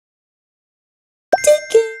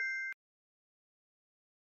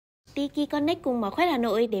Tiki Connect cùng Mỏ Khoét Hà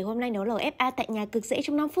Nội để hôm nay nấu lẩu FA tại nhà cực dễ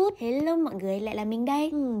trong 5 phút. Hello mọi người, lại là mình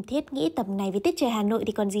đây. Thiết nghĩ tầm này với tiết trời Hà Nội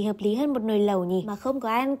thì còn gì hợp lý hơn một nồi lẩu nhỉ? Mà không có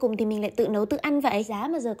ai ăn cùng thì mình lại tự nấu tự ăn vậy. Giá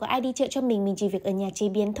mà giờ có ai đi chợ cho mình chỉ việc ở nhà chế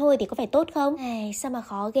biến thôi thì có phải tốt không? Ai, sao mà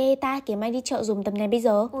khó ghê ta, kiếm ai đi chợ dùng tầm này bây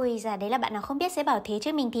giờ? Ui già, đấy là bạn nào không biết sẽ bảo thế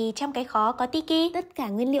chứ mình thì trong cái khó có Tiki. Tất cả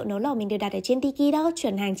nguyên liệu nấu lẩu mình đều đặt ở trên Tiki đó,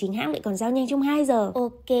 chuẩn hàng chính hãng lại còn giao nhanh trong 2 giờ.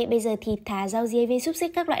 Ok, bây giờ thịt thả, rau ria, viên xúc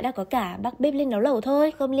xích các loại đã có cả, bắc bếp lên nấu lẩu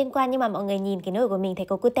thôi. Không liên quan, nhưng mà mọi người nhìn cái nồi của mình thấy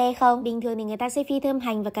có cute không? Bình thường thì người ta sẽ phi thơm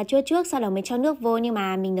hành và cà chua trước, sau đó mới cho nước vô, nhưng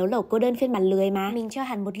mà mình nấu lẩu cô đơn phiên bản lười mà. Mình cho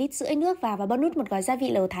hẳn 1,5 lít nước vào và bón nút một gói gia vị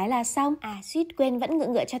lẩu Thái là xong. À suýt quên, vẫn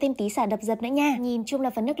ngựa cho thêm tí sả đập dập nữa nha. Nhìn chung là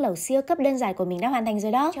phần nước lẩu siêu cấp đơn giản của mình đã hoàn thành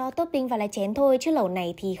rồi đó. Cho topping vào là chén thôi, chứ lẩu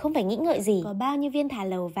này thì không phải nghĩ ngợi gì. Có bao nhiêu viên thả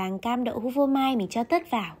lẩu, vàng cam, đậu hũ, phô mai mình cho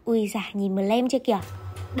tất vào. Ui già, nhìn mờ lem chưa kìa.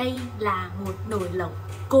 Đây là một nồi lẩu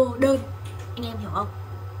cô đơn, anh em hiểu không?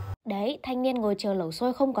 Đấy, thanh niên ngồi chờ lẩu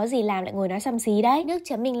sôi không có gì làm lại ngồi nói xăm xí đấy. Nước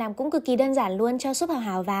chấm mình làm cũng cực kỳ đơn giản luôn, cho súp hào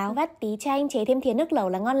hào vào, vắt tí chanh, chế thêm thìa nước lẩu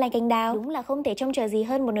là ngon lành canh đào. Đúng là không thể trông chờ gì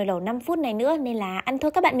hơn một nồi lẩu 5 phút này nữa, nên là ăn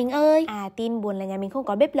thôi các bạn mình ơi. À tin buồn là nhà mình không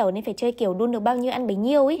có bếp lẩu nên phải chơi kiểu đun được bao nhiêu ăn bấy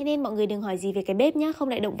nhiêu ấy. Thế nên mọi người đừng hỏi gì về cái bếp nhá, không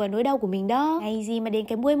lại động vào nỗi đau của mình đó. Ngày gì mà đến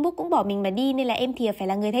cái muôi múc cũng bỏ mình mà đi, nên là em thìa phải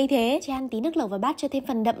là người thay thế. Chan tí nước lẩu vào bát cho thêm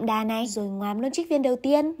phần đậm đà này, rồi ngoám luôn chiếc viên đầu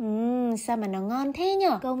tiên. Sao mà nó ngon thế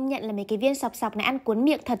nhở? Công nhận là mấy cái viên sọc sọc này ăn cuốn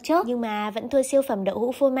miệng thật chứ. Nhưng mà vẫn thua siêu phẩm đậu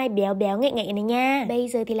hũ phô mai béo béo ngậy ngậy này nha. Bây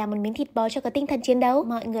giờ thì làm một miếng thịt bò cho có tinh thần chiến đấu.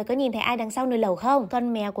 Mọi người có nhìn thấy ai đằng sau nồi lẩu không?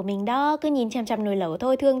 Con mèo của mình đó, cứ nhìn chằm chằm nồi lẩu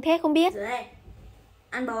thôi, thương thế không biết. Rồi đây,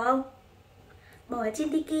 ăn bò không? Bò ở trên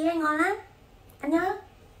Tiki ấy, ngon lắm. Ăn nhá.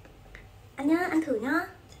 Ăn nhá, ăn thử nhá.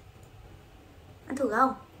 Ăn thử không?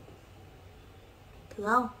 Thử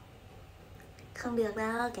không? Không được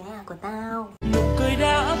đâu, cái này là của tao. Nụ cười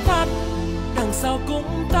đã tắt, đằng sau cũng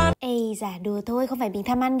tắt. Ê giả đùa thôi, không phải mình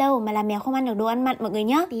tham ăn đâu, mà là mèo không ăn được đồ ăn mặn mọi người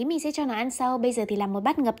nhá. Tí mình sẽ cho nó ăn sau. Bây giờ thì làm một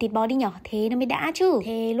bát ngập thịt bò đi nhỏ, thế nó mới đã chứ.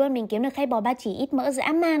 Thế luôn mình kiếm được khay bò ba chỉ ít mỡ dã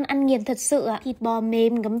man, ăn nghiền thật sự ạ. Thịt bò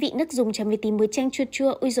mềm, ngấm vị nước dùng chấm với tí muối chanh chua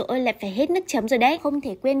chua. Ui dồi ôi, lại phải hết nước chấm rồi đấy. Không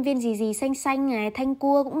thể quên viên gì xanh xanh này, thanh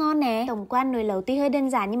cua cũng ngon nè. Tổng quan nồi lẩu tuy hơi đơn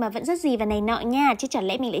giản nhưng mà vẫn rất gì và này nọ nha, chứ chẳng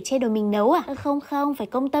lẽ mình lại chê đồ mình nấu à? Không, phải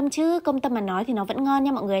công tâm chứ, công tâm mà nói thì nó vẫn ngon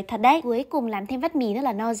nha mọi người, thật đấy. Cuối cùng làm thêm vắt mì nữa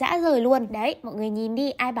là no dã rời luôn. Đấy, mọi người nhìn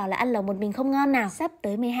đi, ai bảo là ăn lẩu một mình không ngon nào. Sắp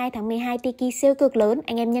tới 12 tháng 12 Tiki siêu cực lớn,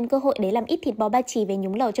 anh em nhân cơ hội đấy làm ít thịt bò ba chỉ về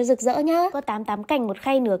nhúng lẩu cho rực rỡ nhá. Có 88 cành một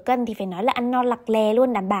khay nửa cân thì phải nói là ăn no lặc lè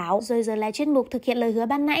luôn đảm bảo. Rồi giờ là chuyên mục thực hiện lời hứa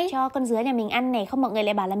ban nãy, cho con dứa nhà mình ăn này, không mọi người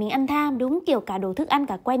lại bảo là mình ăn tham. Đúng kiểu cả đồ thức ăn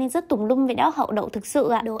cả quay nên rất tùm lum vậy đó, hậu đậu thực sự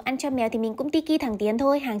ạ. Đồ ăn cho mèo thì mình cũng Tiki thẳng tiến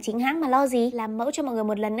thôi, hàng chính hãng mà lo gì. Làm mẫu cho mọi người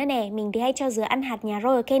một lần nữa nè, mình thì hay cho dứa ăn hạt nhà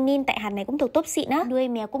Royal Canin, tại hạt này cũng thuộc top xịn á. Nuôi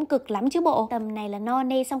mèo cũng cực lắm chứ bộ. Tầm này là no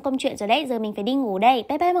nê xong công chuyện rồi đấy, giờ mình phải đi ngủ đây.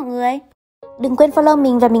 Bye bye mọi người. Đừng quên follow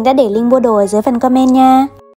mình và mình đã để link mua đồ ở dưới phần comment nha.